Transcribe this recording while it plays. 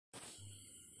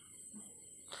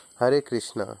हरे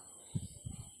कृष्ण।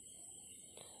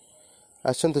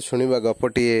 आसतु शुणिबा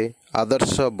गपटिए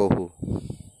आदर्श बहु।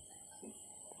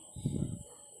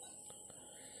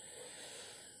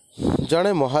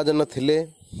 जड़े महाजन थिले,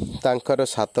 तांकर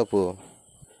 7 पुओ।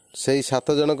 से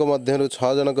 7 जनक मध्यरु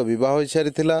 6 जनक विवाह हो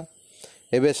सारी।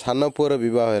 एबे सान पुअर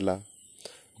विवाह है।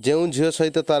 जो झील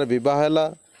सहित तार विवाह है,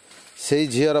 से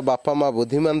झीर बापा माँ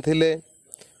बुद्धिमान थिले।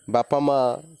 बापा माँ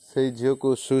से झील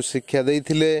को सुशिक्षा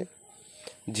देइथिले।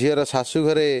 झीर शाशु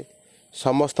घरे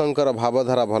समस्तंकर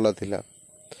भावधारा भल थिला।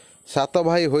 7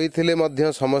 भाई होइथिले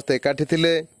मध्य समस्त एकाठी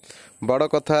थिले। बड़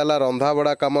कथा है, रंधा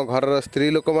बड़ा काम घर स्त्री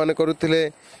लोक माने करुथिले,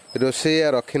 रोषैया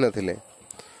रखी नथिले।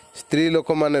 स्त्री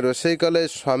लोक माने रोषेई कले,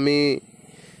 स्वामी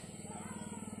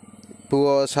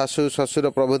पुओ शाशु शशुर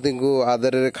प्रभृति को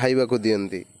आदर रे खाइबा को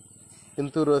दियंती।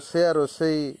 किंतु रोषैया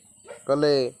रोषेई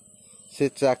कले से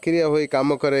चाकरिया होई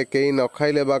काम करे, कई न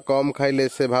खाइले बा कम खाइले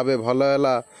से भावे भल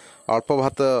है, अल्प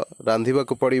भात रांधिबा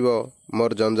को पड़िबो,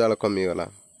 मोर जंजाल कमीगला।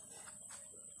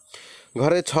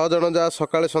 घरे 6 जन जा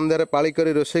सकाळे संध्यारे पाली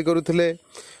करी रोषेई करुथिले।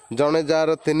 जणे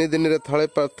जार 3 दिन रे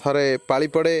थरे पाली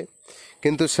पड़े,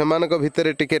 किंतु सेमानक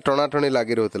भितरे टिके टणाटणी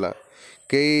लागी रहउतला।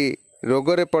 कई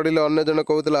रोगरे पड़िले अन्य जन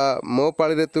कहउतला, मो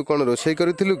पाली रे तू कोन रोषेई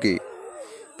करिथिलु कि?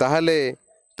 ताहाले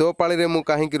तो पाली रे मु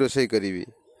काहेकि रोषेई करिवि?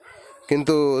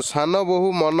 किंतु सान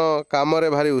बहु मन काम रे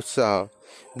भारी उत्साह।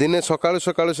 दिने सकाळु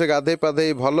सकाळु से गाधे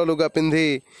पाधे भल लुगा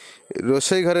पिंधि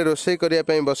रोषेई घरे रोषेई करिया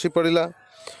पई बसी पड़िला।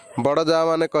 बड़ जा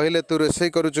माने कहिले, तू रोषेई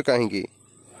करुचु काहेकि?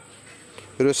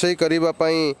 रोषेई करिबा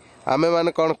पई आमे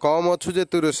माने कौन कम अछु जे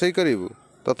तू रोषेई करिबु?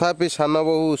 तथापि सान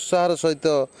बहु उत्साहर सहित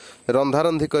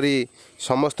रंधारंधी करी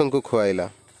समस्त को खुआइला।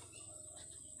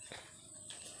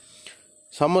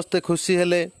 समस्ते खुशी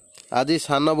हेले। आज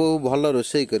सान बहु भल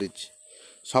रोषेई करिछि।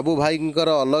 सबु भाईंकर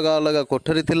अलग अलग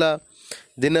कोठरी थिला।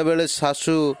 दिन बेले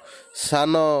शाशु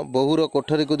सान बहुर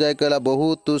कोठरी को जाय कहला,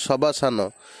 बहु तू सभा सान,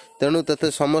 तेणु तेते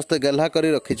समस्ते गेल्हा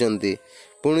करी रखिचंती,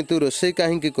 पुणी तू रोषेई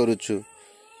काहेकि करुछु?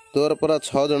 तोर परा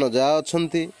 6 जन जा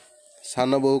अछंती।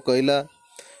 सान बहु कहला,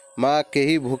 माँ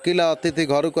केही भूकिला अतिथि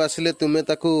घर को आसिले तुमे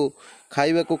ताकू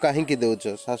खाइबा को काहेकि देउछ?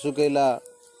 शाशु कहला,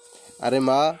 अरे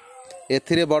माँ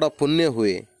एथिरे बड़ पुण्य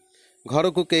हुए। घर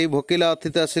को कई भोकिला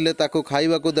अतिथि आसिले ताकू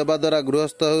खाइबा को देबा द्वारा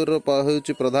गृहस्थ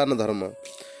होउछि प्रधान धर्म।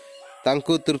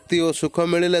 तांकू तृप्ति और सुख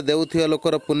मिलिले देउथिया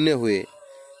लोकर पुण्य हुए।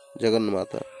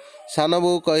 जगन्माता। सान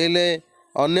बहु कहले,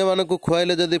 अन्य मान को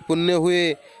खुआइले जदि पुण्य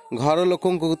हुए, घर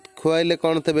लोकों को खुआइले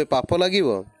कौन तेबे पाप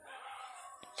लागिबो?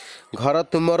 घर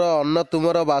तुमर, अन्न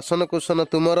तुमर, बासन कुसन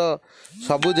तुमर,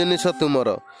 सबु जिनिस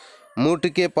तुमर। मु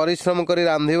टिके परिश्रम करी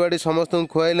रांधिबाड़ी समस्त को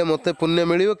खुआइले मते पुण्य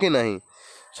मिलिबो कि नहीं?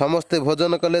 समस्ते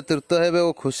भोजन कले तृप्त हेबे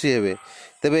और खुशी हेबे,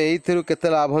 तेबे एइथिरु केते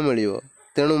लाभ मिलिबो?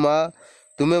 तेणु माँ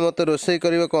तुमे मते रोषेई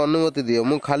करिबा को अनुमति दियो।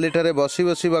 मु खाली ठारे बसी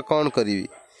बसिबा कौन करिवि?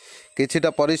 किछिटा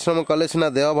परिश्रम कले सिना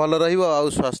देह भल रहिबो आ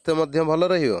स्वास्थ्य मध्य भल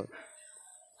रहिबो।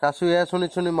 शाशु या सुनी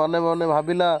सुनी मने मने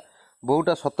भाबिला,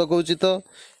 बहुटा सत कहूछि तो।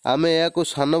 आमे याकू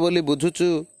सान बोली बुझुचु,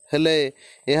 हेले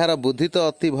एहार बुद्धि तो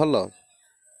अति भल।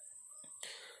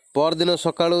 परदिन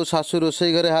सकाळु शाशु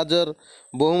रोषेई घरे हाजर।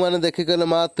 बहु माने देखि कहले,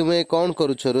 माँ तुमे कौन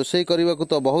करुछ? रोषेई करिबा को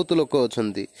तो बहुत लोक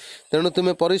अछंती, तेणु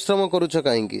तुमे परिश्रम करुछ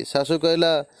काहेकि? शाशु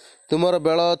कहला, तुमर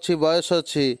बेल अछि, बयस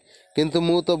अछि, किंतु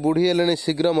मु तो बुढ़ी हेलेनी,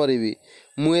 शीघ्र मरिबी।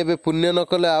 मु एबे पुण्य न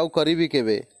कले आउ करिबी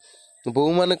केबे?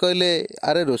 बहु माने कहले,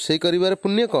 अरे रोषेई करिबारे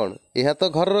पुण्य कौन? एहा तो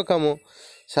घरर काम।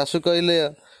 शाशु कहले,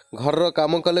 घरर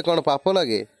काम कले कौन पाप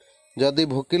लागे? जदि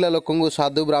भोकिला लोकंकु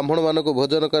साधु ब्राह्मण मानक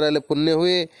भोजन कराइले पुण्य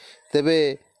हुए, तेबे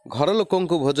घर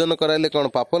लोकंकु भोजन कराइले कौन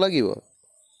पाप लागिबो?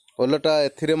 ओलटा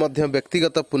एथिरे मध्य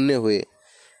व्यक्तिगत पुण्य हुए।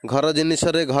 घर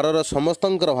जिनिसरे घरर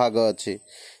समस्तंकर भाग अछि,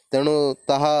 तेणु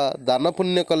ताहा दान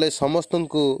पुण्य कले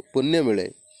समस्तंकु पुण्य मिले।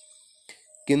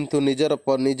 किंतु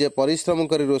निजे परिश्रम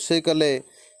करी रोषेई कले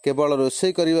केवल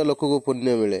रोषेई करिबा लोक को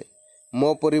पुण्य मिले।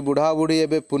 मो परी बुढ़ा बुढ़ी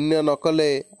एबे पुण्य न कले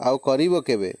आउ करिबो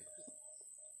केबे?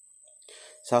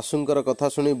 शाशुंकर कथा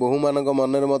सुनी बहु मानक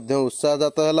मनरे मध्य उत्साह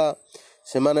जात हैला।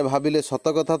 सेमाने भाबिले, सत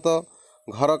कथा तो।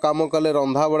 घर काम कले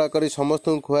रंधा बड़ा करी समस्त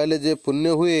को खुआइले जे पुण्य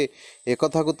हुए,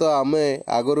 एकथा को तो आमे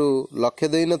आगरू लक्ष्य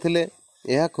देई नथिले।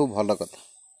 यह खूब भल कथा।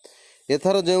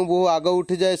 एथर जो बहु आग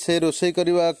उठी जाए, से रोषेई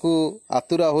करिबा को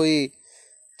आतुरा होई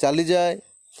चली जाए।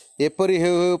 एपरी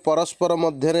हेउ हेउ परस्पर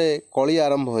मध्यरे कली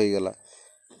आरंभ हो गला।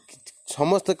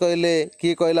 समस्त कहले,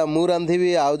 किए कहला मु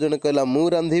रांधिबी, आउ जने कहला मु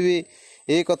रांधिबी।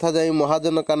 ए कथा जाई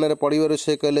महाजन कान पड़िबारु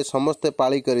से कहले, समस्ते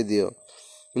पाली करी दियो,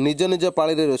 निज निज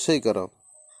पाली रे रोषेई कर।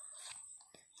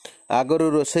 आगरू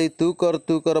रोषेई तू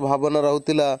कर भावना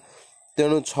रहुतिला,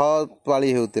 तेणु 6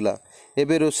 पाली हेउतिला।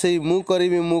 एबे रोषेई मु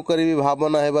करिबी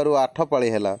भावना हेबारु 8 पाली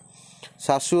हेला।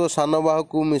 शाशु और सान बाहू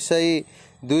को मिसाई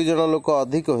 2 जन लोक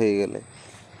अधिक हो गले।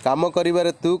 କାମ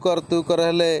କରିବାରେ ତୁ କର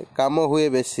ହେଲେ କାମ ହୁଏ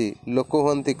ବେଶୀ, ଲୋକ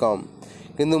ହୁଅନ୍ତି କମ୍।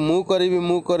 କିନ୍ତୁ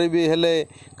ମୁଁ କରିବି ହେଲେ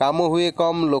କାମ ହୁଏ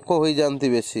କମ୍, ଲୋକ ହୋଇଯାଆନ୍ତି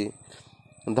ବେଶୀ।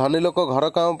 ଧନୀ ଲୋକ ଘର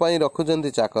କାମ ପାଇଁ ରଖୁଛନ୍ତି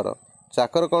ଚାକର।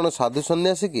 ଚାକର କ'ଣ ସାଧୁ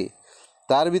ସନ୍ନ୍ୟାସୀ କି?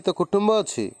 ତାର ବି ତ କୁଟୁମ୍ବ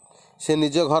ଅଛି। ସେ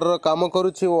ନିଜ ଘରର କାମ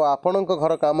କରୁଛି ଓ ଆପଣଙ୍କ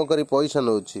ଘର କାମ କରି ପଇସା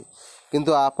ନେଉଛି,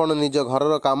 କିନ୍ତୁ ଆପଣ ନିଜ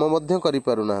ଘରର କାମ ମଧ୍ୟ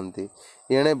କରିପାରୁନାହାନ୍ତି,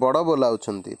 ଏଣେ ବଡ଼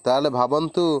ବୋଲାଉଛନ୍ତି। ତାହେଲେ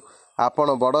ଭାବନ୍ତୁ, ଆପଣ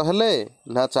ବଡ଼ ହେଲେ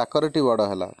ନା ଚାକରଟି ବଡ଼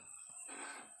ହେଲା?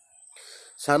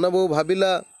 ସାନ ବୋହୂ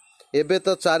ଭାବିଲା, ଏବେ ତ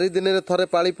 4 ଦିନରେ ଥରେ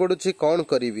ପାଳି ପଡ଼ୁଛି, କ'ଣ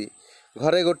କରିବି?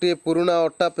 ଘରେ ଗୋଟିଏ ପୁରୁଣା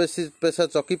ଅଟା ପେଶା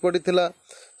ଚକି ପଡ଼ିଥିଲା।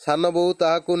 ସାନ ବୋହୂ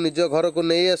ତାହାକୁ ନିଜ ଘରକୁ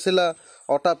ନେଇ ଆସିଲା।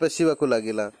 ଅଟା ପେଶିବାକୁ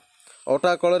ଲାଗିଲା।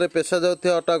 ଅଟା କଳରେ ପେଶା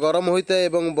ଯାଉଥିବା ଅଟା ଗରମ ହୋଇଥାଏ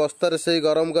ଏବଂ ବସ୍ତାରେ ସେହି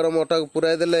ଗରମ ଅଟାକୁ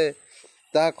ପୁରାଇ ଦେଲେ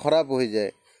ତାହା ଖରାପ ହୋଇଯାଏ।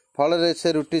 ଫଳରେ ସେ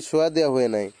ରୁଟି ସୁଆଦିଆ ହୁଏ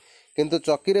ନାହିଁ। କିନ୍ତୁ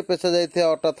ଚକିରେ ପେଶା ଯାଇଥିବା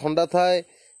ଅଟା ଥଣ୍ଡା ଥାଏ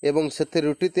ଏବଂ ସେଥିରେ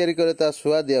ରୁଟି ତିଆରି କଲେ ତାହା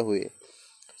ସୁଆଦିଆ ହୁଏ।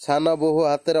 ସାନ ବୋହୂ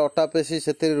ହାତରେ ଅଟା ପେଶି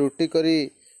ସେଥିରେ ରୁଟି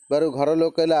କରିବାରୁ ଘର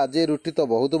ଲୋକ କହିଲେ, ଆଜି ରୁଟି ତ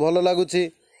ବହୁତ ଭଲ ଲାଗୁଛି।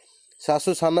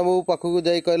 ଶାଶୁ ସାନ ବୋହୂ ପାଖକୁ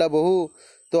ଯାଇ କହିଲା, ବୋହୂ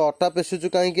ତୁ ଅଟା ପେଶୁଛୁ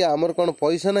କାହିଁକି? ଆମର କ'ଣ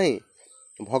ପଇସା ନାହିଁ?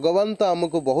 ଭଗବାନ ତ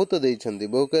ଆମକୁ ବହୁତ ଦେଇଛନ୍ତି।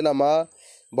 ବୋହୂ କହିଲା, ମା,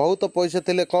 ବହୁତ ପଇସା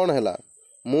ଥିଲେ କ'ଣ ହେଲା?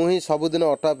 ମୁଁ ହିଁ ସବୁଦିନ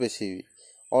ଅଟା ପେଶିବି।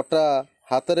 ଅଟା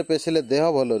ହାତରେ ପେଶିଲେ ଦେହ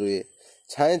ଭଲ ରୁହେ,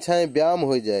 ଛାଏଁ ବ୍ୟାୟାମ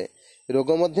ହୋଇଯାଏ, ରୋଗ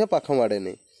ମଧ୍ୟ ପାଖ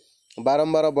ମାଡ଼େନି,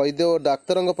 ବାରମ୍ବାର ବୈଦ୍ୟ ଓ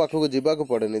ଡାକ୍ତରଙ୍କ ପାଖକୁ ଯିବାକୁ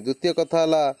ପଡ଼େନି। ଦ୍ୱିତୀୟ କଥା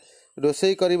ହେଲା,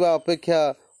 ରୋଷେଇ କରିବା ଅପେକ୍ଷା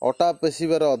ଅଟା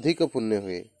ପେଶିବାର ଅଧିକ ପୁଣ୍ୟ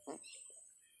ହୁଏ।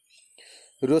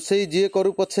 ରୋଷେଇ ଯିଏ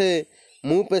କରୁ ପଛେ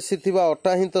ମୁଁ ପେଶିଥିବା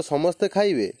ଅଟା ହିଁ ତ ସମସ୍ତେ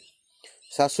ଖାଇବେ।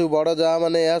 ଶାଶୁ ବଡ଼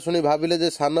ଯାଆମାନେ ଏହା ଶୁଣି ଭାବିଲେ ଯେ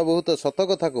ସାନ ବୋହୂ ତ ସତ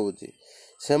କଥା କହୁଛି।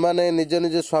 ସେମାନେ ନିଜ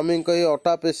ସ୍ୱାମୀଙ୍କୁ କହି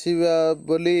ଅଟା ପେଶିବା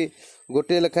ବୋଲି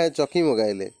ଗୋଟିଏ ଲେଖାଏଁ ଚକି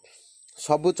ମଗାଇଲେ।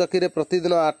 ସବୁ ଚକିରେ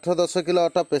ପ୍ରତିଦିନ 8-10 କିଲୋ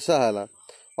ଅଟା ପେଶା ହେଲା।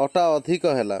 ଅଟା ଅଧିକ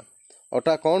ହେଲା।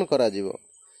 ଅଟା କ'ଣ କରାଯିବ?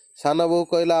 ସାନ ବୋହୂ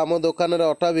କହିଲା, ଆମ ଦୋକାନରେ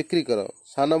ଅଟା ବିକ୍ରି କର।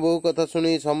 ସାନ ବୋହୂ କଥା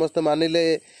ଶୁଣି ସମସ୍ତେ ମାନିଲେ,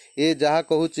 ଏ ଯାହା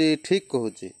କହୁଛି ଠିକ୍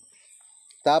କହୁଛି।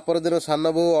 ତା ପରଦିନ ସାନ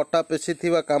ବୋହୂ ଅଟା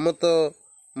ପେଶିଥିବା କାମ ତ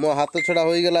ମୋ ହାତ ଛଡ଼ା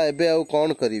ହୋଇଗଲା, ଏବେ ଆଉ କ'ଣ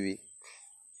କରିବି?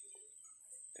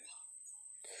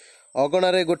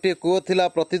 ଅଗଣାରେ ଗୋଟିଏ କୂଅ ଥିଲା।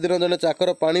 ପ୍ରତିଦିନ ଜଣେ ଚାକର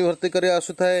ପାଣି ଭର୍ତ୍ତି କରି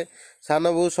ଆସୁଥାଏ। ସାନ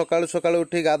ବୋହୂ ସକାଳୁ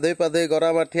ଉଠି ଗାଧୋଇ ପାଧୋଇ ଗରା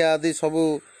ମାଠିଆ ଆଦି ସବୁ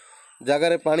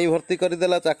ଜାଗାରେ ପାଣି ଭର୍ତ୍ତି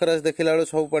କରିଦେଲା। ଚାକର ଆସି ଦେଖିଲା ବେଳୁ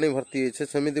ସବୁ ପାଣି ଭର୍ତ୍ତି ହେଇଛି। ସେ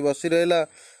ସେମିତି ବସି ରହିଲା।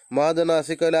 ମହାଜନ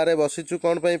ଆସି କହିଲେ, ଆରେ ବସିଛୁ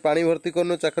କ'ଣ ପାଇଁ, ପାଣି ଭର୍ତ୍ତି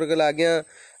କରୁନୁ? ଚାକର କହିଲା, ଆଜ୍ଞା,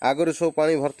 ଆଗରୁ ସବୁ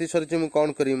ପାଣି ଭର୍ତ୍ତି ସରିଛି, ମୁଁ କ'ଣ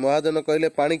କରିବି? ମହାଜନ କହିଲେ,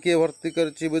 ପାଣି କିଏ ଭର୍ତ୍ତି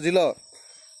କରିଛି ବୁଝିଲ?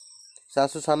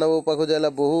 ଶାଶୁ ସାନ ବୋହୂ ପାଖକୁ ଯାଇଲା,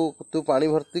 ବୋହୂ ତୁ ପାଣି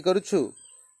ଭର୍ତ୍ତି କରୁଛୁ?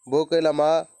 ବୋହୂ କହିଲା,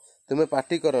 ମା, ତୁମେ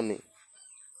ପାଟି କରନି,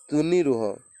 ତୁନି ରୁହ।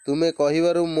 ତୁମେ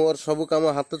କହିବାରୁ ମୋର ସବୁ କାମ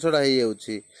ହାତ ଛଡ଼ା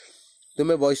ହେଇଯାଉଛି।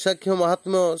 ତୁମେ ବୈଶାଖ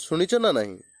ମାହାତ୍ମ୍ୟ ଶୁଣିଛ ନା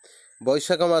ନାହିଁ?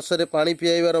 ବୈଶାଖ ମାସରେ ପାଣି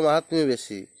ପିଆଇବାର ମାହାତ୍ମ୍ୟ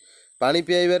ବେଶୀ। ପାଣି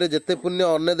ପିଆଇବାରେ ଯେତେ ପୁଣ୍ୟ,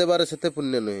 ଅନ୍ନ ଦେବାରେ ସେତେ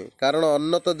ପୁଣ୍ୟ ନୁହେଁ। କାରଣ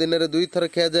ଅନ୍ନ ତ ଦିନରେ 2 ଥର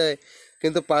ଖିଆଯାଏ,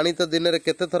 କିନ୍ତୁ ପାଣି ତ ଦିନରେ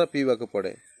କେତେ ଥର ପିଇବାକୁ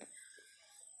ପଡ଼େ।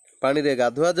 ପାଣିରେ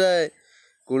ଗାଧୁଆଯାଏ,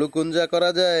 କୁଳୁକୁଞ୍ଜା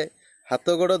କରାଯାଏ, ହାତ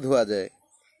ଗୋଡ଼ ଧୁଆଯାଏ।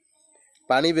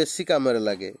 ପାଣି ବେଶୀ କାମରେ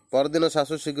ଲାଗେ। ପରଦିନ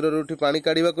ଶାଶୁ ଶୀଘ୍ରରୁ ଉଠି ପାଣି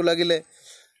କାଢ଼ିବାକୁ ଲାଗିଲେ।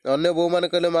 ଅନ୍ୟ ବୋହୂମାନେ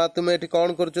କହିଲେ, ମା, ତୁମେ ଏଠି କ'ଣ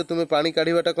କରୁଛ? ତୁମେ ପାଣି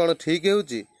କାଢ଼ିବାଟା କ'ଣ ଠିକ୍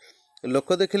ହେଉଛି? ଲୋକ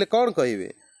ଦେଖିଲେ କ'ଣ କହିବେ?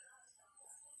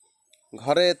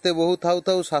 ଘରେ ଏତେ ବୋହୂ ଥାଉ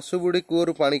ଶାଶୁ ବୁଢ଼ୀ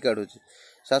କୂଅରୁ ପାଣି କାଢ଼ୁଛି।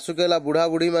 ଶାଶୁ କହିଲା, ବୁଢ଼ା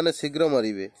ବୁଢ଼ୀମାନେ ଶୀଘ୍ର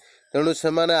ମରିବେ, ତେଣୁ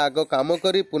ସେମାନେ ଆଗ କାମ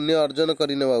କରି ପୁଣ୍ୟ ଅର୍ଜନ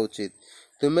କରିନେବା ଉଚିତ।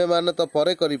 ତୁମେମାନେ ତ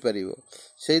ପରେ କରିପାରିବ।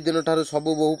 ସେଇଦିନଠାରୁ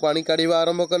ସବୁ ବୋହୂ ପାଣି କାଢ଼ିବା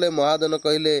ଆରମ୍ଭ କଲେ। ମହାଜନ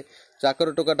କହିଲେ, ଚାକର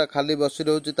ଟୋକାଟା ଖାଲି ବସି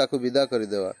ରହୁଛି, ତାକୁ ବିଦା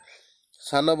କରିଦେବା।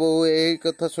 ସାନ ବୋହୂ ଏହି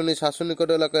କଥା ଶୁଣି ଶାଶୁ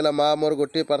ନିକଟରେ ଗଲା, କହିଲା, ମା, ମୋର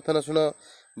ଗୋଟିଏ ପ୍ରାର୍ଥନା ଶୁଣ।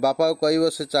 ବାପାକୁ କହିବ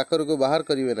ସେ ଚାକରକୁ ବାହାର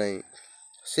କରିବେ ନାହିଁ।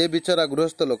 ସେ ବିଚରା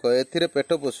ଗୃହସ୍ଥ ଲୋକ, ଏଥିରେ ପେଟ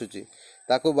ପୋଷୁଛି।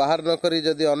 ତାକୁ ବାହାର ନ କରି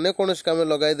ଯଦି ଅନ୍ୟ କୌଣସି କାମ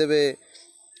ଲଗାଇଦେବେ।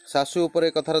 ଶାଶୁ ଉପରେ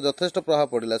ଏ କଥାର ଯଥେଷ୍ଟ ପ୍ରଭାବ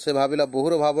ପଡ଼ିଲା। ସେ ଭାବିଲା,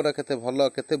 ବୋହୂର ଭାବନା କେତେ ଭଲ,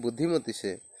 କେତେ ବୁଦ୍ଧିମତୀ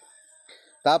ସେ।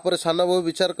 ତାପରେ ସାନ ବୋହୂ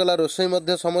ବିଚାର କଲା, ରୋଷେଇ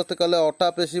ମଧ୍ୟ ସମସ୍ତେ କଲେ, ଅଟା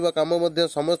ପେଶିବା କାମ ମଧ୍ୟ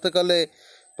ସମସ୍ତେ କଲେ,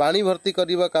 ପାଣି ଭର୍ତ୍ତି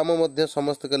କରିବା କାମ ମଧ୍ୟ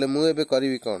ସମସ୍ତେ କଲେ, ମୁଁ ଏବେ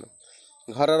କରିବି କ'ଣ?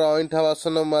 ଘରର ଅଇଁଠା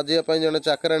ବାସନ ମାଜିବା ପାଇଁ ଜଣେ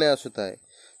ଚାକରାଣୀ ଆସୁଥାଏ।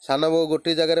 ସାନ ବୋହୂ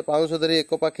ଗୋଟିଏ ଜାଗାରେ ପାଉଁଶ ଧରି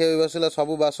ଏକ ପାଖେ ହୋଇ ବସିଲା,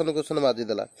 ସବୁ ବାସନ କୁସନ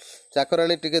ମାଜିଦେଲା।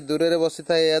 ଚାକରାଣୀ ଟିକେ ଦୂରରେ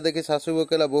ବସିଥାଏ। ଏହା ଦେଖି ଶାଶୁ ବୋହୂ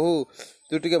କହିଲା, ବୋହୂ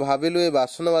ତୁ ଟିକେ ଭାବିଲୁ, ଏ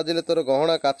ବାସନ ମାଜିଲେ ତୋର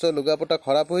ଗହଣା କାଚ ଲୁଗାପଟା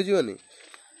ଖରାପ ହୋଇଯିବନି?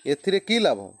 ଏଥିରେ କି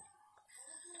ଲାଭ?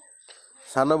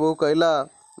 ସାନ ବୋହୂ କହିଲା,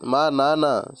 ମା,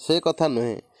 ନା, ସେ କଥା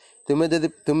ନୁହେଁ।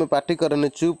 ତୁମେ ପାଟି କରନି,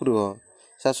 ଚୁପ୍ ରୁହ।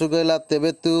 ଶାଶୁ କହିଲା,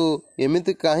 ତେବେ ତୁ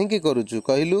ଏମିତି କାହିଁକି କରୁଛୁ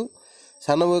କହିଲୁ?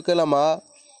 ସାନ ବୋହୂ କହିଲା, ମା,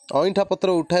 ଅଇଁଠା ପତ୍ର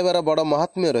ଉଠାଇବାର ବଡ଼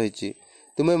ମହାତ୍ମ୍ୟ ରହିଛି।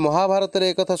 ତୁମେ ମହାଭାରତରେ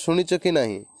ଏକଥା ଶୁଣିଛ କି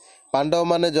ନାହିଁ?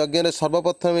 ପାଣ୍ଡବମାନେ ଯଜ୍ଞରେ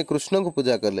ସର୍ବପ୍ରଥମେ କୃଷ୍ଣଙ୍କୁ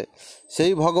ପୂଜା କଲେ।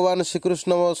 ସେହି ଭଗବାନ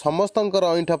ଶ୍ରୀକୃଷ୍ଣ ସମସ୍ତଙ୍କର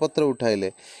ଅଇଁଠା ପତ୍ର ଉଠାଇଲେ।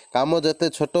 କାମ ଯେତେ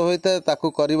ଛୋଟ ହୋଇଥାଏ, ତାକୁ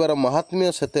କରିବାର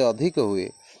ମହାତ୍ମ୍ୟ ସେତେ ଅଧିକ ହୁଏ।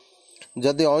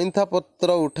 ଯଦି ଅଇଁଠା ପତ୍ର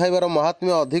ଉଠାଇବାର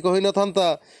ମହାତ୍ମ୍ୟ ଅଧିକ ହୋଇନଥାନ୍ତା,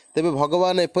 ତେବେ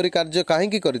ଭଗବାନ ଏପରି କାର୍ଯ୍ୟ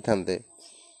କାହିଁକି କରିଥାନ୍ତେ?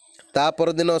 ତା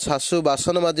ପରଦିନ ଶାଶୁ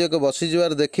ବାସନ ମାଜିବାକୁ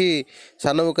ବସିଯିବାର ଦେଖି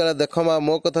ସାନବୋହୂ କହିଲା, ଦେଖ ମା,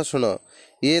 ମୋ କଥା ଶୁଣ,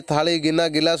 ଇଏ ଥାଳି ଗିନା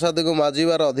ଗିଲାସ ଆଦିକୁ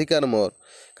ମାଜିବାର ଅଧିକାର ମୋର,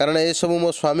 କାରଣ ଏସବୁ ମୋ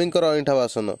ସ୍ୱାମୀଙ୍କର ଅଇଁଠା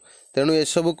ବାସନ, ତେଣୁ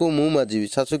ଏସବୁକୁ ମୁଁ ମାଜିବି।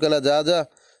 ଶାଶୁ କହିଲା, ଯା ଯା,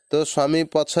 ତୋ ସ୍ୱାମୀ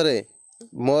ପଛରେ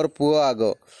ମୋର ପୁଅ ଆଗ,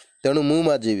 ତେଣୁ ମୁଁ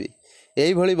ମାଜିବି।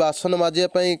 ଏଇଭଳି ବାସନ ମାଜିବା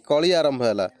ପାଇଁ କଳି ଆରମ୍ଭ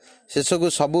ହେଲା। ଶେଷକୁ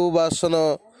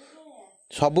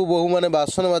ସବୁ ବୋହୂମାନେ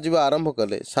ବାସନ ମାଜିବା ଆରମ୍ଭ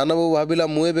କଲେ। ସାନ ବୋହୂ ଭାବିଲା,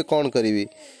 ମୁଁ ଏବେ କ'ଣ କରିବି?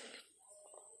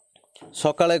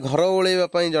 ସକାଳେ ଘର ଓଳେଇବା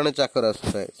ପାଇଁ ଜଣେ ଚାକର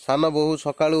ଆସୁଥାଏ। ସାନ ବୋହୂ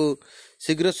ସକାଳୁ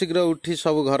ଶୀଘ୍ର ଉଠି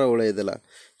ସବୁ ଘର ଓଳେଇ ଦେଲା।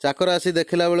 ଚାକର ଆସି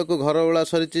ଦେଖିଲା ବେଳକୁ ଘର ଓଳା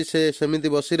ସରିଛି, ସେ ସେମିତି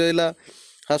ବସି ରହିଲା।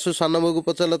 ଶାଶୁ ସାନ ବୋହୂକୁ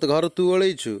ପଚାରିଲା, ଘର ତୁ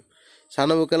ଓଳେଇଛୁ? ସାନ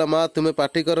ବୋହୂ କହିଲା, ମା, ତୁମେ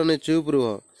ପାଟି କରନି, ଚୁପ୍ ରୁହ।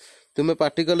 ତୁମେ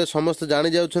ପାଟି କଲେ ସମସ୍ତେ ଜାଣି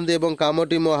ଯାଉଛନ୍ତି ଏବଂ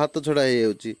କାମଟି ମୋ ହାତ ଛଡ଼ା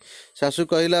ହେଇଯାଉଛି। ଶାଶୁ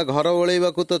କହିଲା, ଘର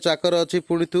ଓଳେଇବାକୁ ତ ଚାକର ଅଛି,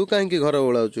 ପୁଣି ତୁ କାହିଁକି ଘର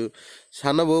ଓଳାଉଛୁ?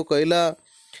 ସାନ ବୋହୂ କହିଲା,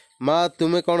 ମା,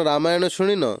 ତୁମେ କ'ଣ ରାମାୟଣ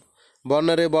ଶୁଣିନ?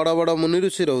 ବନରେ ବଡ଼ ବଡ଼ ମୁନି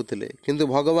ଋଷି ରହୁଥିଲେ, କିନ୍ତୁ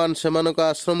ଭଗବାନ ସେମାନଙ୍କ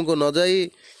ଆଶ୍ରମକୁ ନ ଯାଇ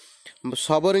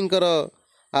ଶବରୀଙ୍କର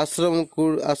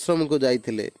ଆଶ୍ରମକୁ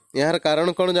ଯାଇଥିଲେ। ଏହାର କାରଣ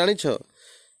କ'ଣ ଜାଣିଛ?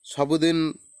 ସବୁଦିନ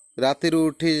ରାତିରୁ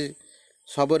ଉଠି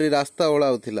ଶବରୀ ରାସ୍ତା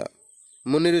ଓଳାଉଥିଲା।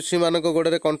 ମୁନି ଋଷିମାନଙ୍କ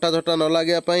ଗୋଡ଼ରେ କଣ୍ଟା ଝଟା ନ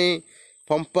ଲାଗିବା ପାଇଁ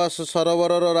ପମ୍ପା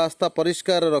ସରୋବରର ରାସ୍ତା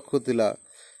ପରିଷ୍କାର ରଖୁଥିଲା।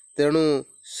 ତେଣୁ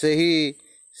ସେହି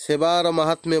ସେବାର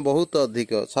ମାହାତ୍ମ୍ୟ ବହୁତ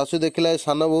ଅଧିକ। ଶାଶୁ ଦେଖିଲା,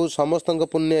 ସାନ ବୋହୂ ସମସ୍ତଙ୍କ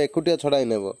ପୁଣ୍ୟ ଏକୁଟିଆ ଛଡ଼ାଇ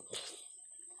ନେବ।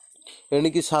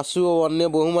 ଏଣିକି ଶାଶୁ ଓ ଅନ୍ୟ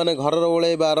ବୋହୂମାନେ ଘରର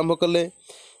ଓଳାଇବା ଆରମ୍ଭ କଲେ।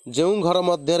 ଯେଉଁ ଘର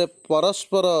ମଧ୍ୟରେ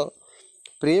ପରସ୍ପର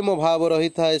ପ୍ରେମ ଭାବ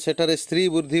ରହିଥାଏ ସେଠାରେ ସ୍ତ୍ରୀ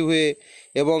ବୃଦ୍ଧି ହୁଏ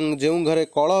ଏବଂ ଯେଉଁ ଘରେ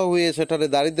କଳହ ହୁଏ ସେଠାରେ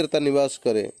ଦାରିଦ୍ର୍ୟତା ନିବାସ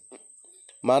କରେ।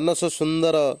 ମାନସ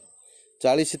ସୁନ୍ଦର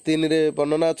 43:3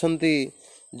 ବର୍ଣ୍ଣନା ଅଛନ୍ତି,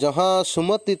 ଜହା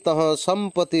ସୁମତି ତହ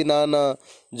ସମ୍ପତ୍ତି ନାନା,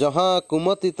 ଜହା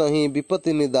କୁମତି ତହିଁ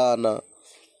ବିପତ୍ତି ନିଦାନା।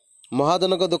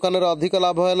 ମହାଜନଙ୍କ ଦୋକାନରେ ଅଧିକ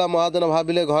ଲାଭ ହେଲା। ମହାଜନ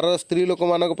ଭାବିଲେ ଘରର ସ୍ତ୍ରୀ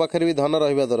ଲୋକମାନଙ୍କ ପାଖରେ ବି ଧନ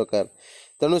ରହିବା ଦରକାର।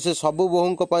 ତେଣୁ ସେ ସବୁ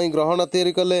ବୋହୂଙ୍କ ପାଇଁ ଗହଣା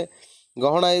ତିଆରି କଲେ।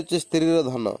 ଗହଣା ହେଉଛି ସ୍ତ୍ରୀର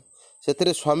ଧନ,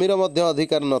 ସେଥିରେ ସ୍ୱାମୀର ମଧ୍ୟ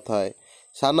ଅଧିକାର ନଥାଏ।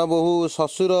 ସାନ ବୋହୂ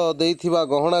ଶ୍ୱଶୁର ଦେଇଥିବା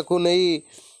ଗହଣାକୁ ନେଇ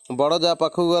ବଡ଼ ଯା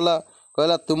ପାଖକୁ ଗଲା,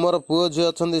 କହିଲା, ତୁମର ପୁଅ ଝିଅ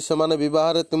ଅଛନ୍ତି, ସେମାନେ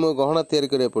ବିବାହରେ ତୁମକୁ ଗହଣା ତିଆରି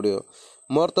କରିବାକୁ ପଡ଼ିବ।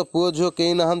 ମୋର ତ ପୁଅ ଝିଅ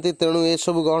କେହି ନାହାନ୍ତି, ତେଣୁ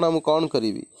ଏସବୁ ଗହଣା ମୁଁ କ'ଣ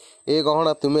କରିବି? ଏ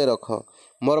ଗହଣା ତୁମେ ରଖ।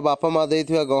 ମୋର ବାପା ମା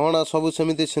ଦେଇଥିବା ଗହଣା ସବୁ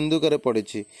ସେମିତି ସିନ୍ଦୁକରେ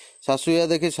ପଡ଼ିଛି। ଶାଶୁ ଏହା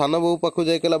ଦେଖି ସାନ ବୋହୂ ପାଖକୁ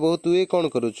ଯାଇ କହିଲା, ବୋହୂ, ତୁ ଏ କ'ଣ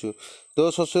କରୁଛୁ? ତୋ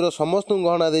ଶ୍ୱଶୁର ସମସ୍ତଙ୍କୁ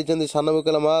ଗହଣା ଦେଇଛନ୍ତି। ସାନ ବୋହୂ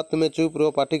କହିଲା, ମା, ତୁମେ ଚୁପ୍ ରୁହ,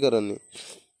 ପାଟି କରନି।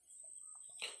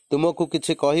 ତୁମକୁ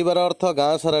କିଛି କହିବାର ଅର୍ଥ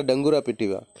ଗାଁ ସାରା ଡେଙ୍ଗୁରା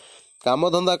ପିଟିବା।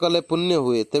 କାମଧନ୍ଦା କଲେ ପୁଣ୍ୟ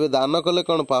ହୁଏ, ତେବେ ଦାନ କଲେ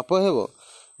କ'ଣ ପାପ ହେବ?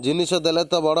 ଜିନିଷ ଦେଲେ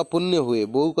ତ ବଡ଼ ପୁଣ୍ୟ ହୁଏ।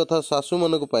 ବୋହୂ କଥା ଶାଶୁ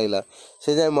ମନକୁ ପାଇଲା। ସେ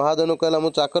ଯାଇ ମହାଜନକୁ କହିଲା,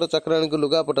 ମୁଁ ଚାକର ଚାକରାଣୀକୁ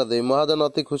ଲୁଗାପଟା ଦେବି। ମହାଜନ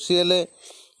ଅତି ଖୁସି ହେଲେ।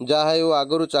 ଯାହା ହେଉ,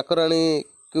 ଆଗରୁ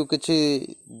ଚାକରାଣୀକୁ କିଛି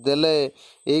ଦେଲେ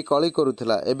ଏଇ କଳି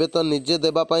କରୁଥିଲା, ଏବେ ତ ନିଜେ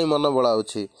ଦେବା ପାଇଁ ମନ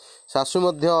ବଳାଉଛି। ଶାଶୁ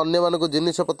ମଧ୍ୟ ଅନ୍ୟମାନଙ୍କୁ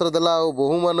ଜିନିଷପତ୍ର ଦେଲା ଆଉ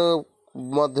ବୋହୂମାନେ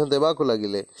ମଧ୍ୟ ଦେବାକୁ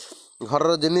ଲାଗିଲେ।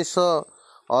 ଘରର ଜିନିଷ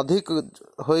ଅଧିକ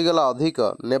ହୋଇଗଲା ଅଧିକ,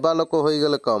 ନେବା ଲୋକ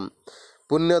ହୋଇଗଲେ କମ୍।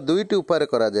 ପୁଣ୍ୟ ଦୁଇଟି ଉପାୟରେ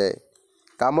କରାଯାଏ।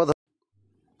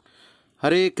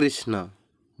 ହରେ କୃଷ୍ଣ,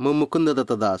 ମୁଁ ମୁକୁନ୍ଦ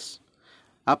ଦତ୍ତ ଦାସ।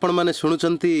 ଆପଣମାନେ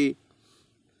ଶୁଣୁଛନ୍ତି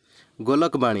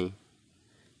ଗୋଲକବାଣୀ।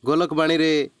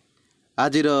 ଗୋଲକବାଣୀରେ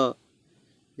ଆଜିର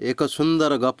ଏକ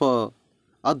ସୁନ୍ଦର ଗପ,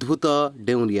 ଅଦ୍ଭୁତ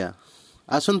ଡେଉଁରିଆ।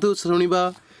 ଆସନ୍ତୁ ଶୁଣିବା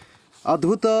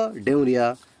ଅଦ୍ଭୁତ ଡେଉଁରିଆ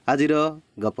ଆଜିର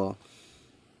ଗପ।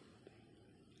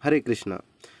 ହରେ କୃଷ୍ଣ।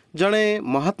 ଜଣେ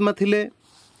ମହାତ୍ମା ଥିଲେ।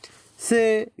 ସେ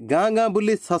ଗାଁ ଗାଁ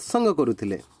ବୁଲି ସତ୍ସଙ୍ଗ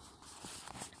କରୁଥିଲେ।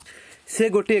 ସେ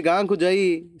ଗୋଟିଏ ଗାଁକୁ ଯାଇ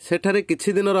ସେଠାରେ କିଛି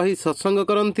ଦିନ ରହି ସତ୍ସଙ୍ଗ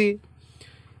କରନ୍ତି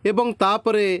ଏବଂ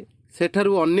ତାପରେ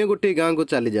ସେଠାରୁ ଅନ୍ୟ ଗୋଟିଏ ଗାଁକୁ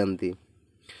ଚାଲିଯାଆନ୍ତି।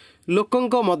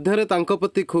 ଲୋକଙ୍କ ମଧ୍ୟରେ ତାଙ୍କ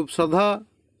ପ୍ରତି ଖୁବ୍ ଶ୍ରଦ୍ଧା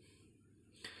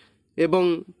ଏବଂ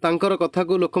ତାଙ୍କର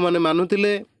କଥାକୁ ଲୋକମାନେ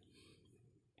ମାନୁଥିଲେ।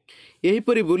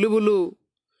 ଏହିପରି ବୁଲୁ ବୁଲୁ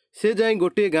ସେ ଯାଇ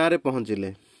ଗୋଟିଏ ଗାଁରେ ପହଞ୍ଚିଲେ।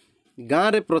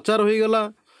 ଗାଁରେ ପ୍ରଚାର ହୋଇଗଲା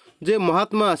ଯେ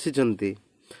ମହାତ୍ମା ଆସିଛନ୍ତି,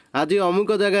 ଆଜି ଅମୁକ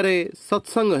ଜାଗାରେ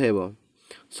ସତ୍ସଙ୍ଗ ହେବ।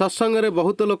 ସତ୍ସଙ୍ଗରେ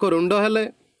ବହୁତ ଲୋକ ରୁଣ୍ଡ ହେଲେ।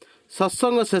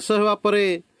 ସତ୍ସଙ୍ଗ ଶେଷ ହେବା ପରେ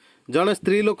ଜଣେ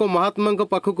ସ୍ତ୍ରୀ ଲୋକ ମହାତ୍ମାଙ୍କ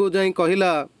ପାଖକୁ ଯାଇ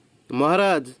କହିଲା,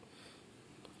 ମହାରାଜ,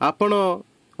 ଆପଣ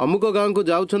ଅମୁକ ଗାଁକୁ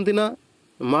ଯାଉଛନ୍ତି ନା?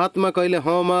 ମହାତ୍ମା କହିଲେ,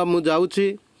 ହଁ ମା, ମୁଁ ଯାଉଛି।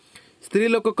 ସ୍ତ୍ରୀ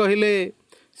ଲୋକ କହିଲେ,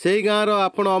 ସେଇ ଗାଁର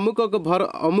ଆପଣ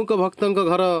ଅମୁକ ଭକ୍ତଙ୍କ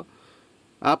ଘର,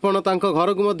 ଆପଣ ତାଙ୍କ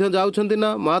ଘରକୁ ମଧ୍ୟ ଯାଉଛନ୍ତି ନା?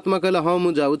 ମହାତ୍ମା କହିଲେ, ହଁ,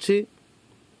 ମୁଁ ଯାଉଛି।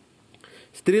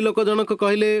 ସ୍ତ୍ରୀ ଲୋକ ଜଣକ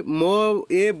କହିଲେ,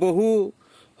 ଏ ବୋହୂ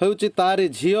ହେଉଛି ତାରି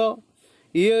ଝିଅ,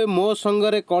 ଇଏ ମୋ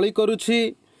ସଙ୍ଗରେ କଳି କରୁଛି,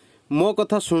 ମୋ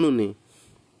କଥା ଶୁଣୁନି।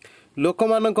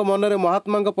 ଲୋକମାନଙ୍କ ମନରେ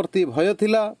ମହାତ୍ମାଙ୍କ ପ୍ରତି ଭୟ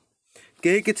ଥିଲା।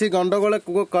 କେହି କିଛି ଗଣ୍ଡଗୋଳ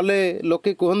କଲେ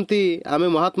ଲୋକେ କୁହନ୍ତି, ଆମେ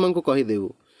ମହାତ୍ମାଙ୍କୁ କହିଦେବୁ।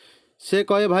 ସେ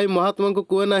କହେ, ଭାଇ, ମହାତ୍ମାଙ୍କୁ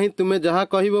କୁହେ ନାହିଁ, ତୁମେ ଯାହା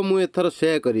କହିବ ମୁଁ ଏଥର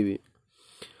ସେୟା କରିବି।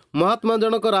 ମହାତ୍ମା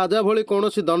ଜଣକ ରାଜା ଭଳି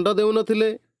କୌଣସି ଦଣ୍ଡ ଦେଉନଥିଲେ।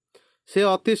 ସେ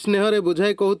ଅତି ସ୍ନେହରେ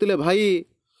ବୁଝାଇ କହୁଥିଲେ, ଭାଇ,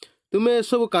 ତୁମେ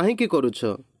ଏସବୁ କାହିଁକି କରୁଛ?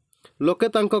 ଲୋକେ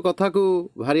ତାଙ୍କ କଥାକୁ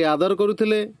ଭାରି ଆଦର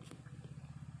କରୁଥିଲେ।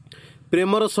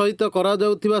 ପ୍ରେମର ସହିତ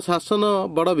କରାଯାଉଥିବା ଶାସନ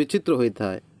ବଡ଼ ବିଚିତ୍ର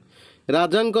ହୋଇଥାଏ।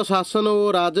 ରାଜାଙ୍କ ଶାସନ ଓ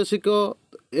ରାଜସିକ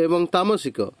ଏବଂ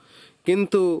ତାମସିକ,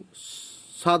 କିନ୍ତୁ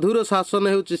ସାଧୁର ଶାସନ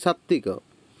ହେଉଛି ସାତ୍ତ୍ୱିକ।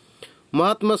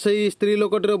 ମହାତ୍ମା ସେହି ସ୍ତ୍ରୀ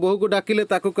ଲୋକଟିର ବୋହୂକୁ ଡାକିଲେ।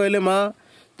 ତାକୁ କହିଲେ, ମା,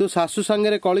 ତୁ ଶାଶୁ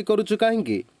ସାଙ୍ଗରେ କଳି କରୁଛୁ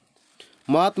କାହିଁକି?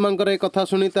 ମହାତ୍ମାଙ୍କର ଏ କଥା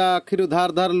ଶୁଣି ତା ଆଖିରୁ ଧାର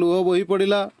ଧାର ଲୁହ ବୋହି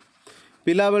ପଡ଼ିଲା।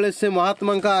 ପିଲାବେଳେ ସେ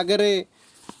ମହାତ୍ମାଙ୍କ ଆଗରେ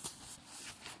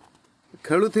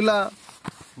ଖେଳୁଥିଲା।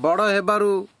 ବଡ଼ ହେବାରୁ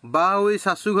ବାହା ହୋଇ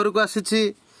ଶାଶୁ ଘରକୁ ଆସିଛି।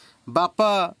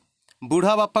 ବାପା,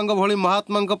 ବୁଢ଼ା ବାପାଙ୍କ ଭଳି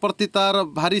ମହାତ୍ମାଙ୍କ ପ୍ରତି ତାର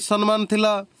ଭାରି ସମ୍ମାନ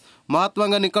ଥିଲା।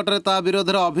 ମହାତ୍ମାଙ୍କ ନିକଟରେ ତା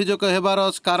ବିରୋଧରେ ଅଭିଯୋଗ ହେବାର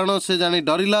କାରଣ ସେ ଜାଣି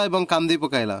ଡରିଲା ଏବଂ କାନ୍ଦି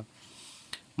ପକାଇଲା।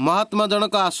 ମହାତ୍ମା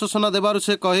ଜଣକ ଆଶ୍ୱାସନା ଦେବାରୁ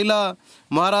ସେ କହିଲା,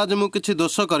 ମହାରାଜ, ମୁଁ କିଛି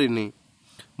ଦୋଷ କରିନି।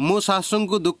 ମୁଁ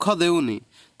ଶାଶୁଙ୍କୁ ଦୁଃଖ ଦେଉନି,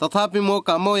 ତଥାପି ମୋ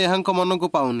କାମ ଏହାଙ୍କ ମନକୁ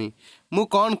ପାଉନି। ମୁଁ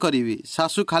କ'ଣ କରିବି?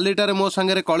 ଶାଶୁ ଖାଲିଟାରେ ମୋ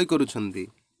ସାଙ୍ଗରେ କଳି କରୁଛନ୍ତି।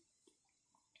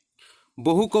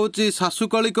 ବୋହୂ କହୁଛି ଶାଶୁ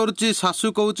କଳି କରୁଛି, ଶାଶୁ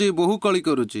କହୁଛି ବୋହୂ କଳି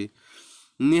କରୁଛି।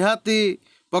 ନିହାତି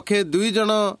ପକ୍ଷେ 2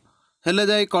 ଜଣ ହେଲେ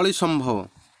ଯାଇ କଳି ସମ୍ଭବ।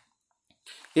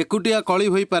 ଏକୁଟିଆ କଳି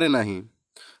ହୋଇପାରେ ନାହିଁ।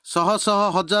 ଶହ ଶହ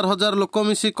ହଜାର ହଜାର ଲୋକ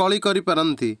ମିଶି କଳି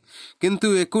କରିପାରନ୍ତି, କିନ୍ତୁ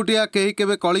ଏକୁଟିଆ କେହି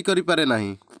କେବେ କଳି କରିପାରେ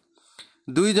ନାହିଁ।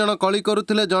 2 ଜଣ କଳି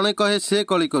କରୁଥିଲେ, ଜଣେ କହେ ସେ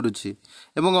କଳି କରୁଛି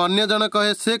ଏବଂ ଅନ୍ୟ ଜଣେ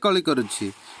କହେ ସେ କଳି କରୁଛି।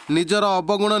 ନିଜର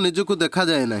ଅବଗୁଣ ନିଜକୁ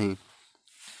ଦେଖାଯାଏ ନାହିଁ।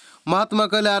 ମହାତ୍ମା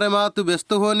କହିଲେ, ଆରେ ମା, ତୁ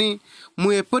ବ୍ୟସ୍ତ ହୁଅନି। ମୁଁ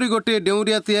ଏପରି ଗୋଟିଏ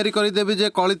ଡେଉଁରିଆ ତିଆରି କରିଦେବି ଯେ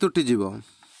କଳି ତୁଟିଯିବ।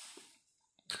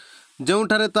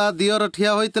 ଯେଉଁଠାରେ ତା ଦିଅର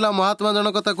ଠିଆ ହୋଇଥିଲା, ମହାତ୍ମା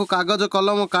ଜଣକ ତାକୁ କାଗଜ,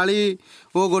 କଲମ, କାଳି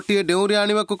ଓ ଗୋଟିଏ ଡେଉଁରିଆ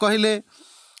ଆଣିବାକୁ କହିଲେ।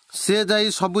 ସେ ଯାଇ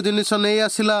ସବୁ ଜିନିଷ ନେଇ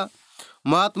ଆସିଲା।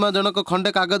 ମହାତ୍ମା ଜଣକ ଖଣ୍ଡେ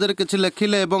କାଗଜରେ କିଛି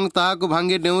ଲେଖିଲେ ଏବଂ ତାହାକୁ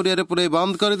ଭାଙ୍ଗି ଡେଉଁରିଆରେ ପୁରାଇ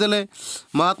ବନ୍ଦ କରିଦେଲେ।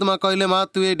 ମହାତ୍ମା କହିଲେ, ମା,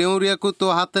 ତୁ ଏ ଡେଉଁରିଆକୁ ତୋ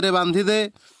ହାତରେ ବାନ୍ଧିଦେ,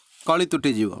 କଳି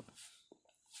ତୁଟିଯିବ।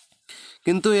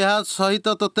 କିନ୍ତୁ ଏହା ସହିତ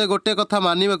ତୋତେ ଗୋଟିଏ କଥା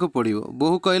ମାନିବାକୁ ପଡ଼ିବ।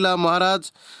 ବୋହୂ କହିଲା, ମହାରାଜ,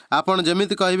 ଆପଣ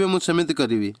ଯେମିତି କହିବେ ମୁଁ ସେମିତି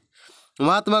କରିବି।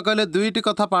 ମହାତ୍ମା କହିଲେ, 2ଟି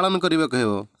କଥା ପାଳନ କରିବାକୁ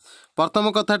ହେବ। ପ୍ରଥମ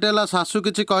କଥାଟି ହେଲା, ଶାଶୁ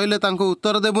କିଛି କହିଲେ ତାଙ୍କୁ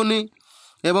ଉତ୍ତର ଦେବୁନି,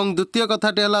 ଏବଂ ଦ୍ୱିତୀୟ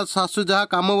କଥାଟି ହେଲା, ଶାଶୁ ଯାହା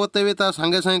କାମ ବତେଇବେ ତା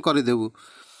ସାଙ୍ଗେ ସାଙ୍ଗେ କରିଦେବୁ।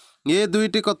 ଏ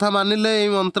 2ଟି କଥା ମାନିଲେ ଏହି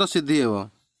ମନ୍ତ୍ର ସିଦ୍ଧି ହେବ।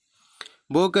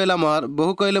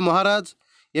 ବୋହୂ କହିଲେ, ମହାରାଜ,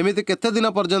 ଏମିତି କେତେ ଦିନ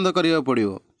ପର୍ଯ୍ୟନ୍ତ କରିବାକୁ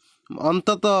ପଡ଼ିବ?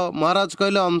 ମହାରାଜ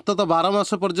କହିଲେ, ଅନ୍ତତଃ 12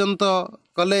 ମାସ ପର୍ଯ୍ୟନ୍ତ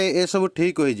କଲେ ଏସବୁ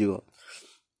ଠିକ୍ ହୋଇଯିବ।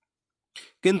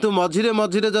 କିନ୍ତୁ ମଝିରେ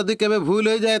ମଝିରେ ଯଦି କେବେ ଭୁଲ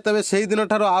ହୋଇଯାଏ, ତେବେ ସେହି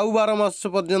ଦିନଠାରୁ ଆଉ 12 ମାସ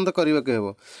ପର୍ଯ୍ୟନ୍ତ କରିବାକୁ ହେବ।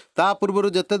 ତା ପୂର୍ବରୁ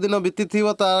ଯେତେ ଦିନ ବିତିଥିବ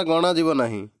ତାହା ଗଣାଯିବ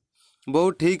ନାହିଁ। ବୋହୂ,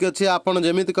 ଠିକ୍ ଅଛି, ଆପଣ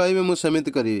ଯେମିତି କହିବେ ମୁଁ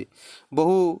ସେମିତି କରିବି।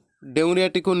 ବୋହୂ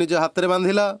ଡେଉଁରିଆଟିକୁ ନିଜ ହାତରେ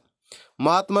ବାନ୍ଧିଲା।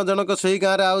 ମହାତ୍ମା ଜଣକ ସେହି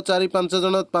ଗାଁରେ ଆଉ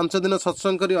 4-5 ଦିନ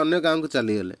ସତ୍ସଙ୍ଗ କରି ଅନ୍ୟ ଗାଁକୁ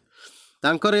ଚାଲିଗଲେ।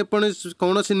 ତାଙ୍କର ଏପରି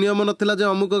କୌଣସି ନିୟମ ନଥିଲା ଯେ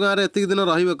ଅମୁକ ଗାଁରେ ଏତିକି ଦିନ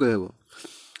ରହିବାକୁ ହେବ।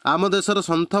 ଆମ ଦେଶର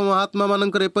ସନ୍ଥ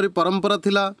ମହାତ୍ମାମାନଙ୍କର ଏପରି ପରମ୍ପରା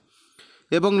ଥିଲା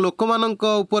ଏବଂ ଲୋକମାନଙ୍କ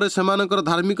ଉପରେ ସେମାନଙ୍କର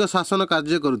ଧାର୍ମିକ ଶାସନ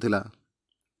କାର୍ଯ୍ୟ କରୁଥିଲା।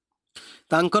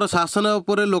 ତାଙ୍କର ଶାସନ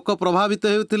ଉପରେ ଲୋକ ପ୍ରଭାବିତ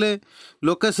ହେଉଥିଲେ।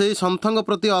 ଲୋକେ ସେହି ସନ୍ଥଙ୍କ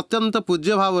ପ୍ରତି ଅତ୍ୟନ୍ତ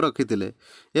ପୂଜ୍ୟ ଭାବ ରଖିଥିଲେ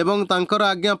ଏବଂ ତାଙ୍କର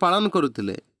ଆଜ୍ଞା ପାଳନ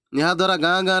କରୁଥିଲେ। ଏହାଦ୍ୱାରା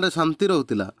ଗାଁ ଗାଁରେ ଶାନ୍ତି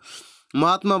ରହୁଥିଲା।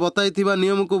 ମହାତ୍ମା ବତାଇଥିବା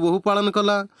ନିୟମକୁ ବହୁ ପାଳନ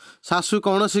କଲା। ଶାଶୁ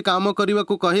କୌଣସି କାମ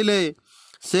କରିବାକୁ କହିଲେ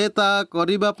ସେ ତାହା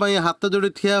କରିବା ପାଇଁ ହାତ ଯୋଡ଼ି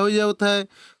ଠିଆ ହୋଇଯାଉଥାଏ।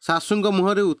 ଶାଶୁଙ୍କ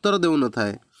ମୁହଁରେ ଉତ୍ତର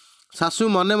ଦେଉନଥାଏ। ଶାଶୁ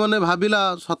ମନେ ମନେ ଭାବିଲା,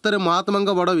 ସତରେ ମହାତ୍ମାଙ୍କ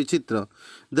ବଡ଼ ବିଚିତ୍ର।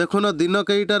 ଦେଖୁନ, ଦିନ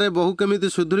କେଇଟାରେ ବୋହୂ କେମିତି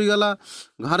ସୁଧୁରିଗଲା,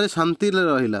 ଘରେ ଶାନ୍ତିରେ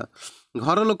ରହିଲା।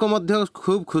 ଘର ଲୋକ ମଧ୍ୟ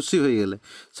ଖୁବ୍ ଖୁସି ହୋଇଗଲେ।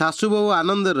 ଶାଶୁ ବୋହୂ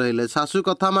ଆନନ୍ଦରେ ରହିଲେ। ଶାଶୁ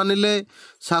କଥା ମାନିଲେ।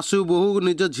 ଶାଶୁ ବୋହୂ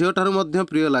ନିଜ ଝିଅଠାରୁ ମଧ୍ୟ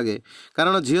ପ୍ରିୟ ଲାଗେ,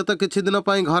 କାରଣ ଝିଅ ତ କିଛି ଦିନ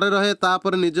ପାଇଁ ଘରେ ରହେ,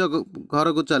 ତାପରେ ନିଜ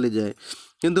ଘରକୁ ଚାଲିଯାଏ।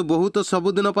 କିନ୍ତୁ ବୋହୂ ତ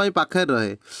ସବୁଦିନ ପାଇଁ ପାଖରେ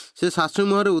ରହେ। ସେ ଶାଶୁ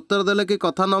ମୁହଁରେ ଉତ୍ତର ଦେଲେ କି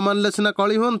କଥା ନ ମାନିଲେ ସିନା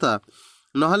କଳି ହୁଅନ୍ତା,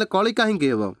 ନହେଲେ କଳି କାହିଁକି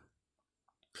ହେବ?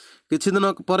 କିଛି ଦିନ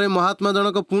ପରେ ମହାତ୍ମା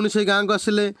ଜଣକ ପୁଣି ସେଇ ଗାଁକୁ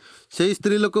ଆସିଲେ। ସେଇ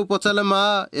ସ୍ତ୍ରୀ ଲୋକକୁ ପଚାରିଲେ, ମା,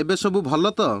 ଏବେ ସବୁ ଭଲ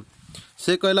ତ?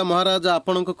 ସେ କହିଲା, ମହାରାଜ,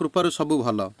 ଆପଣଙ୍କ କୃପାରୁ ସବୁ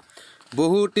ଭଲ।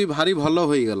 ବୋହୂଟି ଭାରି ଭଲ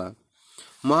ହୋଇଗଲା।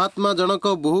 ମହାତ୍ମା ଜଣକ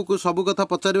ବୋହୂକୁ ସବୁ କଥା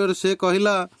ପଚାରିବାରୁ ସେ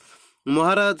କହିଲା,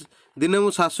 ମହାରାଜ, ଦିନେ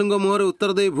ମୁଁ ଶାଶୁଙ୍କ ମୁହଁରେ ଉତ୍ତର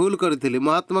ଦେଇ ଭୁଲ କରିଥିଲି।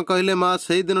 ମହାତ୍ମା କହିଲେ, ମା,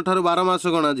 ସେଇ ଦିନଠାରୁ 12 ମାସ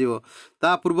ଗଣାଯିବ,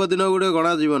 ତା ପୂର୍ବ ଦିନ ଗୁଡ଼ିକ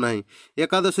ଗଣାଯିବ ନାହିଁ।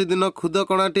 ଏକାଦଶୀ ଦିନ ଖୁଦ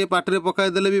କଣାଟିଏ ପାଟିରେ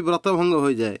ପକାଇଦେଲେ ବି ବ୍ରତ ଭଙ୍ଗ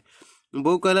ହୋଇଯାଏ।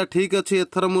 ବୋଉ କହିଲା, ଠିକ୍ ଅଛି,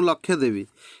 ଏଥର ମୁଁ ଲକ୍ଷ୍ୟ ଦେବି।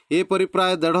 ଏପରି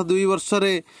ପ୍ରାୟ 1.5-2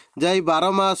 ବର୍ଷରେ ଯାଇ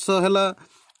 12 ମାସ ହେଲା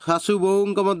ଶାଶୁ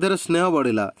ବୋହୂଙ୍କ ମଧ୍ୟରେ ସ୍ନେହ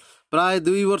ବଢ଼ିଲା। ପ୍ରାୟ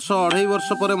 2-2.5 ବର୍ଷ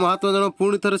ପରେ ମହାତ୍ମା ଜଣକ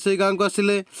ପୁଣି ଥରେ ସେଇ ଗାଁକୁ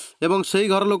ଆସିଲେ ଏବଂ ସେଇ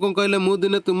ଘର ଲୋକଙ୍କୁ କହିଲେ, ମୁଁ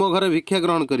ଦିନେ ତୁମ ଘରେ ଭିକ୍ଷା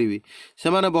ଗ୍ରହଣ କରିବି।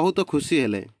 ସେମାନେ ବହୁତ ଖୁସି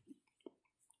ହେଲେ।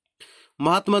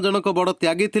 ମହାତ୍ମା ଜଣକ ବଡ଼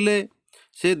ତ୍ୟାଗୀ ଥିଲେ।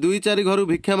 ସେ 2-4 ଘରୁ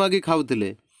ଭିକ୍ଷା ମାଗି ଖାଉଥିଲେ।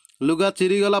 ଲୁଗା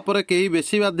ଚିରିଗଲା ପରେ କେହି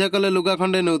ବେଶୀ ବାଧ୍ୟ କଲେ ଲୁଗା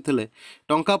ଖଣ୍ଡେ ନେଉଥିଲେ।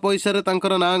 ଟଙ୍କା ପଇସାରେ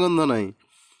ତାଙ୍କର ନାଁ ଗନ୍ଧ ନାହିଁ।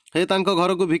 ସେ ତାଙ୍କ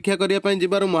ଘରକୁ ଭିକ୍ଷା କରିବା ପାଇଁ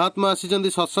ଯିବାରୁ ମହାତ୍ମା ଆସିଛନ୍ତି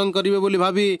ସତ୍ସଙ୍ଗ କରିବେ ବୋଲି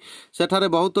ଭାବି ସେଠାରେ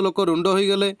ବହୁତ ଲୋକ ରୁଣ୍ଡ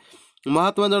ହୋଇଗଲେ।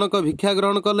 ମହାତ୍ମା ଜଣକ ଭିକ୍ଷା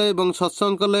ଗ୍ରହଣ କଲେ ଏବଂ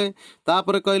ସତ୍ସଙ୍ଗ କଲେ।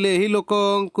 ତାପରେ କହିଲେ, ଏହି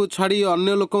ଲୋକଙ୍କୁ ଛାଡ଼ି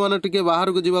ଅନ୍ୟ ଲୋକମାନେ ଟିକେ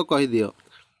ବାହାରକୁ ଯିବାକୁ କହିଦିଅ।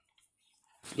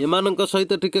 ଏମାନଙ୍କ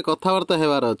ସହିତ ଟିକେ କଥାବାର୍ତ୍ତା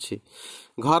ହେବାର ଅଛି।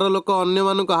 ଘର ଲୋକ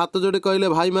ଅନ୍ୟମାନଙ୍କୁ ହାତ ଯୋଡ଼ି କହିଲେ,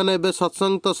 ଭାଇମାନେ ଏବେ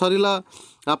ସତ୍ସଙ୍ଗ ତ ସରିଲା,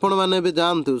 ଆପଣମାନେ ଏବେ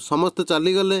ଯାଆନ୍ତୁ। ସମସ୍ତେ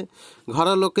ଚାଲିଗଲେ। ଘର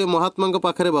ଲୋକେ ମହାତ୍ମାଙ୍କ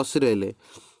ପାଖରେ ବସି ରହିଲେ।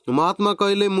 ମହାତ୍ମା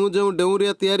କହିଲେ, ମୁଁ ଯେଉଁ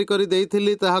ଡେଉଁରିଆ ତିଆରି କରି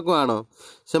ଦେଇଥିଲି ତାହାକୁ ଆଣ।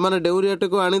 ସେମାନେ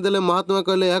ଡେଉଁରିଆଟିକୁ ଆଣିଦେଲେ। ମହାତ୍ମା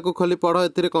କହିଲେ, ଏହାକୁ ଖୋଲି ପଢ଼,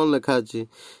 ଏଥିରେ କ'ଣ ଲେଖା ଅଛି।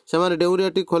 ସେମାନେ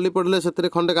ଡେଉଁରିଆଟି ଖୋଲି ପଢ଼ିଲେ। ସେଥିରେ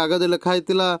ଖଣ୍ଡେ କାଗଜ ଲେଖା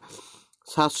ହେଇଥିଲା,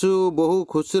 ଶାଶୁ ବୋହୂ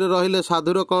ଖୁସିରେ ରହିଲେ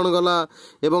ସାଧୁର କ'ଣ ଗଲା,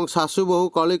 ଏବଂ ଶାଶୁ ବୋହୂ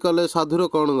କଳି କଲେ ସାଧୁର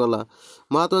କ'ଣ ଗଲା।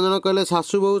 ମହାତ୍ମା ଜଣ କହିଲେ,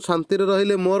 ଶାଶୁ ବୋହୂ ଶାନ୍ତିରେ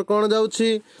ରହିଲେ ମୋର କ'ଣ ଯାଉଛି,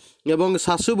 ଏବଂ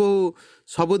ଶାଶୁ ବୋହୂ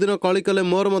ସବୁଦିନ କଳି କଲେ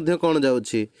ମୋର ମଧ୍ୟ କ'ଣ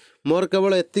ଯାଉଛି। ମୋର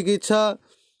କେବଳ ଏତିକି ଇଚ୍ଛା,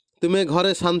 ତୁମେ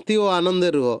ଘରେ ଶାନ୍ତି ଓ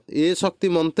ଆନନ୍ଦରେ ରୁହ। ଏ ଶକ୍ତି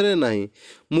ମନ୍ତ୍ରରେ ନାହିଁ।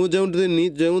 ମୁଁ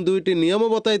ଯେଉଁ ଦୁଇଟି ନିୟମ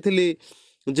ବତାଇଥିଲି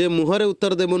ଯେ ମୁହଁରେ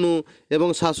ଉତ୍ତର ଦେବୁନୁ ଏବଂ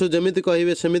ଶାଶୁ ଯେମିତି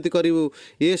କହିବେ ସେମିତି କରିବୁ,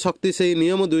 ଏ ଶକ୍ତି ସେହି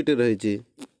ନିୟମ ଦୁଇଟି ରହିଛି।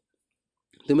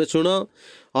 ତୁମେ ଶୁଣ,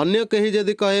 ଅନ୍ୟ କେହି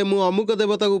ଯଦି କହେ ମୁଁ ଅମୁକ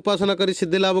ଦେବତାକୁ ଉପାସନା କରି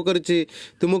ସିଦ୍ଧି ଲାଭ କରିଛି,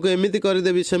 ତୁମକୁ ଏମିତି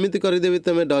କରିଦେବି ସେମିତି କରିଦେବି,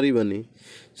 ତୁମେ ଡରିବନି।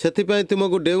 ସେଥିପାଇଁ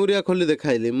ତୁମକୁ ଡେଉଁରିଆ ଖୋଲି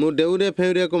ଦେଖାଇଲି। ମୁଁ ଡେଉଁରିଆ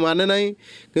ଫେଉରିଆକୁ ମାନେ ନାହିଁ,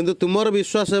 କିନ୍ତୁ ତୁମର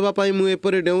ବିଶ୍ୱାସ ହେବା ପାଇଁ ମୁଁ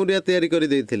ଏପରି ଡେଉଁରିଆ ତିଆରି କରି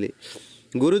ଦେଇଥିଲି।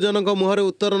 ଗୁରୁଜନଙ୍କ ମୁହଁରେ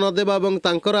ଉତ୍ତର ନ ଦେବା ଏବଂ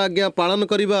ତାଙ୍କର ଆଜ୍ଞା ପାଳନ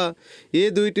କରିବା, ଏ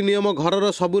ଦୁଇଟି ନିୟମ ଘରର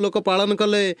ସବୁ ଲୋକ ପାଳନ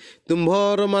କଲେ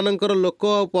ତୁମ୍ଭରମାନଙ୍କର ଲୋକ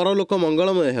ଆଉ ପରଲୋକ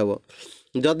ମଙ୍ଗଳମୟ ହେବ।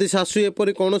 ଯଦି ଶାଶୁ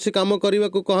ଏପରି କୌଣସି କାମ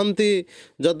କରିବାକୁ କହନ୍ତି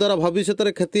ଯଦ୍ୱାରା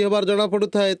ଭବିଷ୍ୟତରେ କ୍ଷତି ହେବାର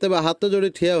ଜଣାପଡ଼ୁଥାଏ, ତେବେ ହାତ ଯୋଡ଼ି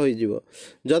ଠିଆ ହୋଇଯିବ।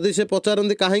 ଯଦି ସେ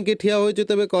ପଚାରନ୍ତି କାହିଁକି ଠିଆ ହୋଇଛୁ,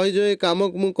 ତେବେ କହିଯିବ, ଏ କାମ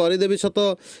ମୁଁ କରିଦେବି ସତ,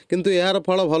 କିନ୍ତୁ ଏହାର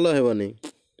ଫଳ ଭଲ ହେବନି।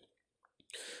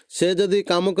 ସେ ଯଦି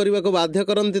କାମ କରିବାକୁ ବାଧ୍ୟ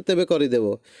କରନ୍ତି ତେବେ କରିଦେବ,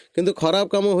 କିନ୍ତୁ ଖରାପ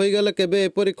କାମ ହୋଇଗଲେ କେବେ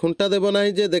ଏପରି ଖୁଣ୍ଟା ଦେବ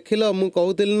ନାହିଁ ଯେ, ଦେଖିଲ ମୁଁ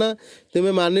କହୁଥିଲି ନା,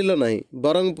 ତୁମେ ମାନିଲ ନାହିଁ।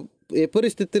 ବରଂ ଏପରି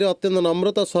ସ୍ଥିତିରେ ଅତ୍ୟନ୍ତ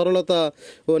ନମ୍ରତା, ସରଳତା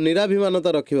ଓ ନିରାଭିମାନତା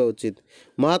ରଖିବା ଉଚିତ।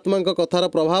 ମହାତ୍ମାଙ୍କ କଥାର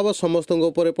ପ୍ରଭାବ ସମସ୍ତଙ୍କ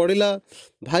ଉପରେ ପଡ଼ିଲା।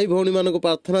 ଭାଇ ଭଉଣୀମାନଙ୍କୁ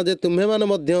ପ୍ରାର୍ଥନା ଯେ ତୁମ୍ଭେମାନେ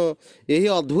ମଧ୍ୟ ଏହି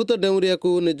ଅଦ୍ଭୁତ ଡେଉଁରିଆକୁ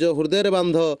ନିଜ ହୃଦୟରେ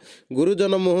ବାନ୍ଧ।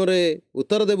 ଗୁରୁଜନ ମୁହଁରେ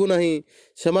ଉତ୍ତର ଦେବୁ ନାହିଁ,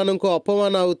 ସେମାନଙ୍କୁ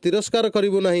ଅପମାନ ଆଉ ତିରସ୍କାର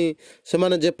କରିବୁ ନାହିଁ।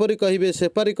 ସେମାନେ ଯେପରି କହିବେ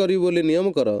ସେପରି କରିବୁ ବୋଲି ନିୟମ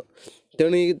କର।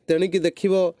 ତେଣିକି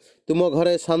ଦେଖିବ ତୁମ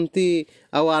ଘରେ ଶାନ୍ତି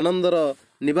ଆଉ ଆନନ୍ଦର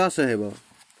ନିବାସ ହେବ।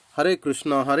 ହରେ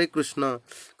କୃଷ୍ଣ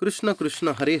କୃଷ୍ଣ କୃଷ୍ଣ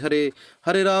ହରେ ହରେ,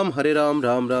 ହରେ ରାମ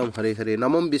ରାମ ରାମ ହରେ ହରେ।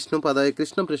 ନମୋ ବିଷ୍ଣୁପାଦାୟ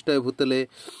କୃଷ୍ଣ ପୃଷ୍ଠାୟ ଭୂତଲେ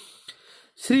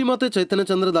ଶ୍ରୀମତେ ଚୈତନ୍ୟ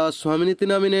ଚନ୍ଦ୍ର ଦାସ ସ୍ୱାମିନିତି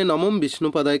ନାମିନେ। ନମୋ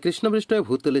ବିଷ୍ଣୁପାଦାୟ କୃଷ୍ଣ ପୃଷ୍ଠାୟ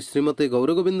ଭୂତଲେ ଶ୍ରୀମତେ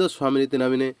ଗୌରଗୋବିନ୍ଦ ସ୍ୱାମିନିତି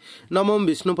ନାମିନେ। ନମୋ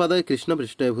ବିଷ୍ଣୁପାଦାୟ କୃଷ୍ଣ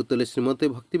ପୃଷ୍ଠାୟ ଭୂତଲେ ଶ୍ରୀମତେ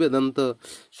ଭକ୍ତିବେଦାନ୍ତ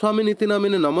ସ୍ୱାମିନିତି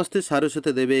ନାମିନେ। ନମସ୍ତେ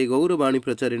ସାରସ୍ୱତେ ଦେବେ ଗୌରବାଣୀ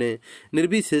ପ୍ରଚାରିଣେ,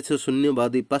 ନିର୍ବିଶେଷ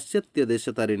ଶୂନ୍ୟବାଦୀ ପାଶ୍ଚାତ୍ୟ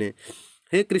ଦେଶତାରିଣେ।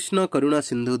 हे कृष्ण करुणा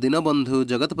सिंधु दीनबंधु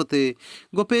जगतपते,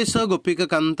 गोपेश गोपिका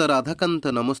कांत राधाकांत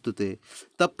नमस्तुते।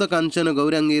 तप्त कांचन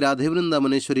गौरांगी राधे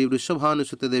वृंदावनेश्वरी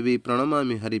वृषभानुसुते देवी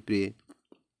प्रणमामि हरिप्रिये।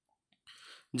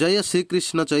 जय श्री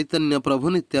कृष्ण चैतन्य प्रभु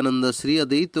नित्यानंद श्री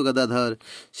अद्वैत गदाधर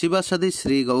शिवासादि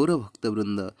श्री गौर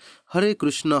भक्तवृंद। हरे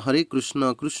कृष्ण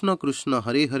कृष्ण कृष्ण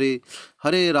हरे हरे,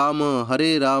 हरे राम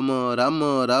राम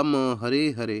राम हरे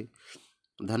हरे।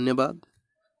 धन्यवाद।